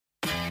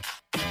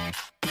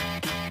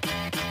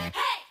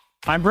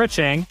I'm Brett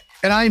Chang.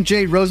 And I'm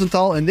Jay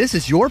Rosenthal, and this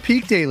is your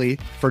Peak Daily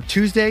for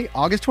Tuesday,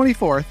 August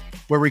 24th,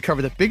 where we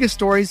cover the biggest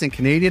stories in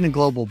Canadian and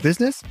global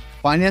business,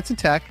 finance, and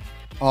tech,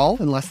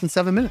 all in less than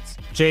 7 minutes.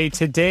 Jay,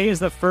 today is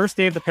the first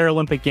day of the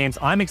Paralympic Games.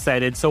 I'm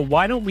excited, so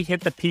why don't we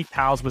hit the Peak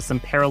Pals with some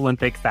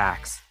Paralympic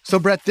facts? So,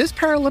 Brett, this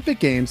Paralympic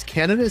Games,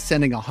 Canada is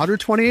sending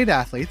 128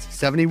 athletes,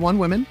 71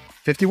 women,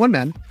 51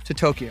 men, to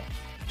Tokyo.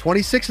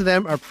 26 of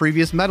them are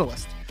previous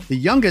medalists, the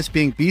youngest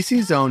being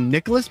BC's own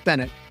Nicholas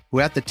Bennett, who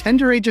at the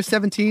tender age of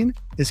 17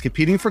 is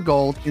competing for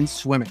gold in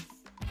swimming.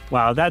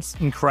 Wow, that's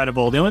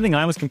incredible. The only thing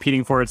I was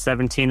competing for at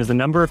 17 is the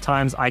number of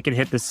times I could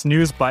hit the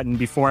snooze button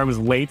before I was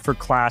late for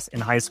class in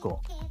high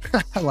school.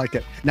 I like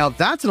it. Now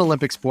that's an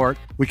Olympic sport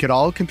we could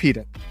all compete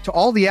in. To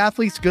all the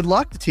athletes, good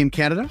luck to Team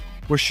Canada.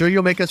 We're sure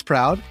you'll make us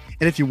proud.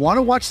 And if you want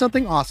to watch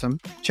something awesome,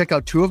 check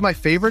out two of my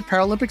favorite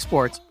Paralympic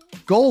sports,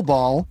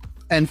 goalball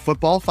and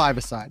football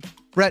five-a-side.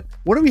 Brett,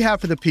 what do we have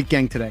for the Peak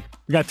Gang today?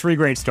 We got three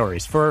great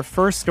stories. For our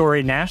first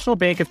story, National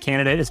Bank of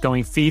Canada is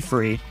going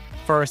fee-free.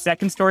 For our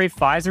second story,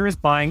 Pfizer is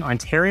buying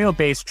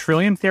Ontario-based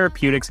Trillium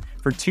Therapeutics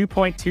for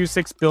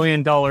 $2.26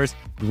 billion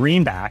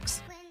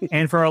greenbacks.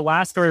 And for our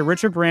last story,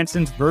 Richard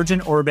Branson's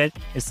Virgin Orbit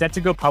is set to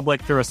go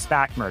public through a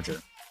SPAC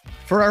merger.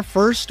 For our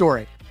first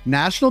story,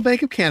 National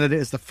Bank of Canada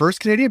is the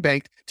first Canadian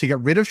bank to get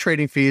rid of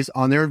trading fees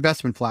on their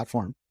investment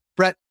platform.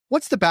 Brett,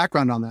 what's the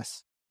background on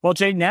this? Well,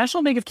 Jay,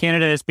 National Bank of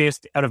Canada is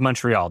based out of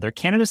Montreal. They're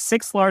Canada's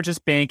sixth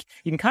largest bank.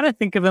 You can kind of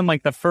think of them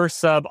like the first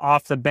sub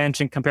off the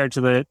bench and compared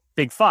to the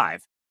big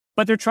five.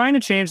 But they're trying to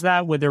change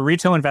that with their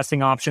retail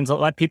investing options that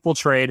let people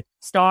trade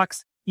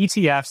stocks,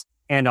 ETFs,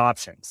 and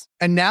options.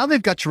 And now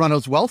they've got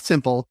Toronto's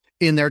Wealthsimple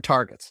in their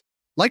targets.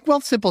 Like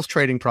Wealthsimple's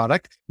trading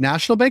product,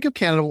 National Bank of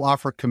Canada will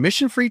offer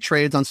commission-free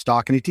trades on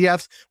stock and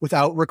ETFs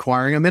without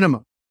requiring a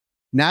minimum.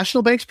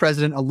 National Bank's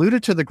president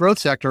alluded to the growth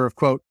sector of,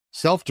 quote,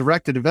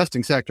 self-directed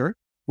investing sector,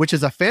 which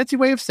is a fancy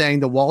way of saying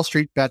the Wall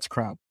Street bets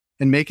crowd,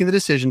 and making the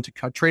decision to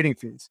cut trading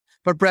fees.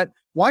 But Brett,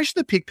 why should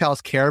the Peak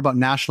Pals care about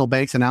National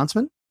Bank's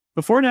announcement?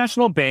 Before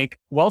National Bank,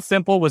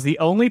 Wealthsimple was the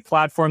only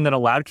platform that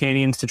allowed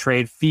Canadians to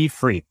trade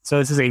fee-free. So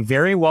this is a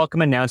very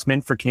welcome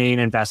announcement for Canadian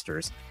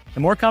investors. The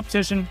more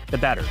competition, the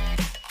better.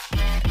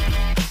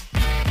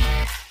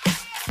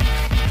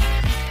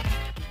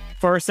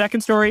 For our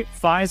second story,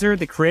 Pfizer,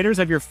 the creators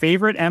of your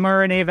favorite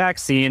mRNA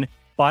vaccine,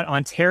 bought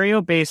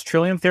Ontario-based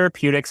Trillium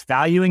Therapeutics,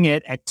 valuing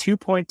it at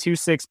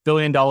 $2.26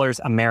 billion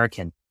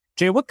American.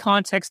 Jay, what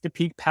context do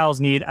Peak Pals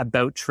need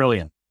about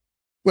Trillium?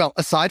 Well,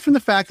 aside from the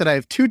fact that I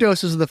have 2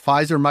 doses of the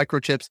Pfizer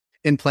microchips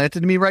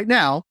implanted in me right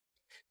now,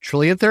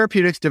 Trillium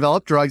Therapeutics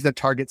developed drugs that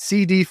target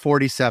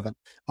CD47,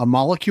 a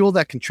molecule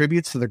that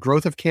contributes to the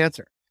growth of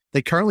cancer.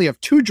 They currently have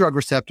 2 drug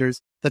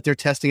receptors that they're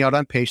testing out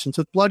on patients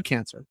with blood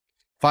cancer.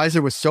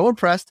 Pfizer was so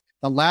impressed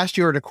that last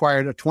year it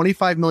acquired a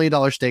 $25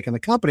 million stake in the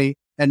company,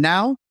 and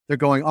now they're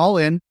going all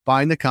in,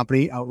 buying the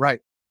company outright.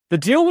 The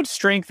deal would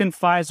strengthen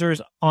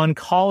Pfizer's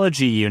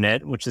oncology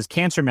unit, which is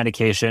cancer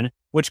medication,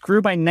 which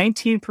grew by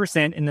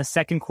 19% in the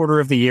second quarter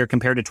of the year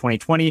compared to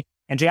 2020.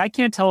 And Jay, I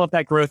can't tell if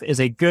that growth is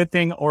a good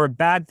thing or a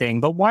bad thing,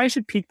 but why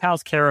should Peak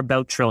Pals care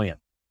about Trillium?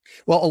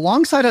 Well,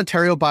 alongside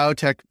Ontario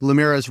biotech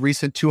Lumira's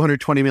recent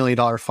 $220 million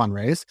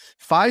fundraise,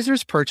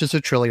 Pfizer's purchase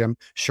of Trillium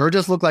sure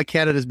does look like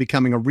Canada is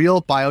becoming a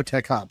real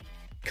biotech hub.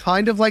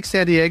 Kind of like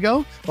San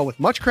Diego, but with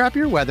much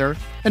crappier weather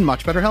and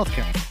much better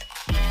healthcare.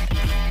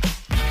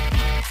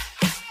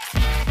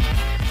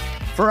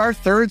 For our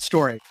third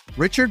story,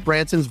 Richard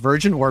Branson's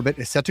Virgin Orbit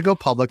is set to go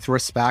public through a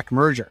SPAC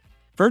merger.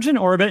 Virgin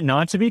Orbit,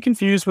 not to be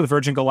confused with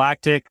Virgin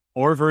Galactic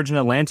or Virgin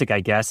Atlantic, I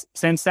guess,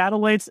 sends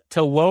satellites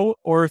to low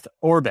Earth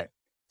orbit.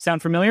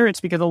 Sound familiar?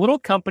 It's because a little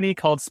company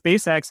called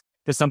SpaceX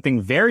does something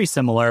very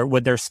similar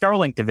with their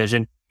Starlink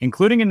division,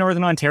 including in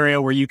Northern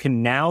Ontario, where you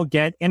can now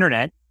get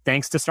internet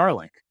thanks to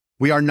Starlink.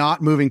 We are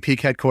not moving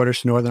Peak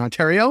headquarters to Northern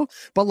Ontario,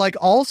 but like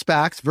all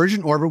SPACs,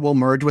 Virgin Orbit will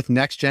merge with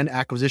NextGen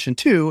Acquisition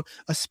 2,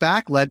 a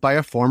SPAC led by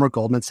a former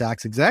Goldman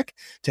Sachs exec,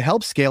 to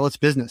help scale its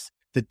business.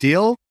 The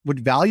deal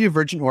would value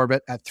Virgin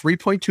Orbit at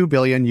 $3.2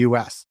 billion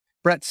US.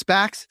 Brett,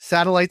 SPACs,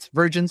 satellites,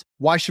 Virgins,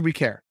 why should we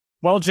care?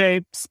 Well,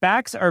 Jay,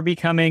 SPACs are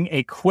becoming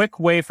a quick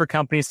way for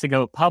companies to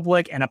go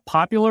public and a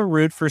popular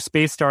route for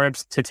space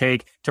startups to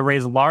take to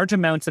raise large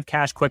amounts of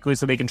cash quickly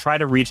so they can try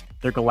to reach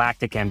their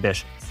galactic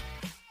ambitions.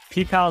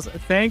 Peak Pals,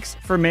 thanks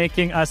for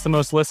making us the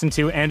most listened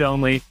to and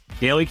only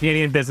daily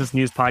Canadian business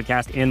news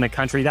podcast in the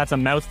country. That's a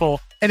mouthful.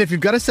 And if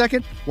you've got a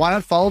second, why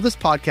not follow this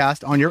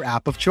podcast on your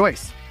app of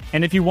choice?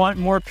 And if you want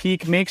more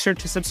Peak, make sure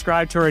to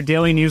subscribe to our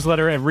daily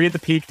newsletter at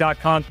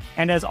readthepeak.com.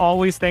 And as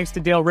always, thanks to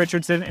Dale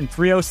Richardson and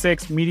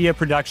 306 Media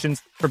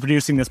Productions for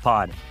producing this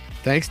pod.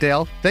 Thanks,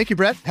 Dale. Thank you,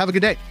 Brett. Have a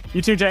good day.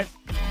 You too, Jay.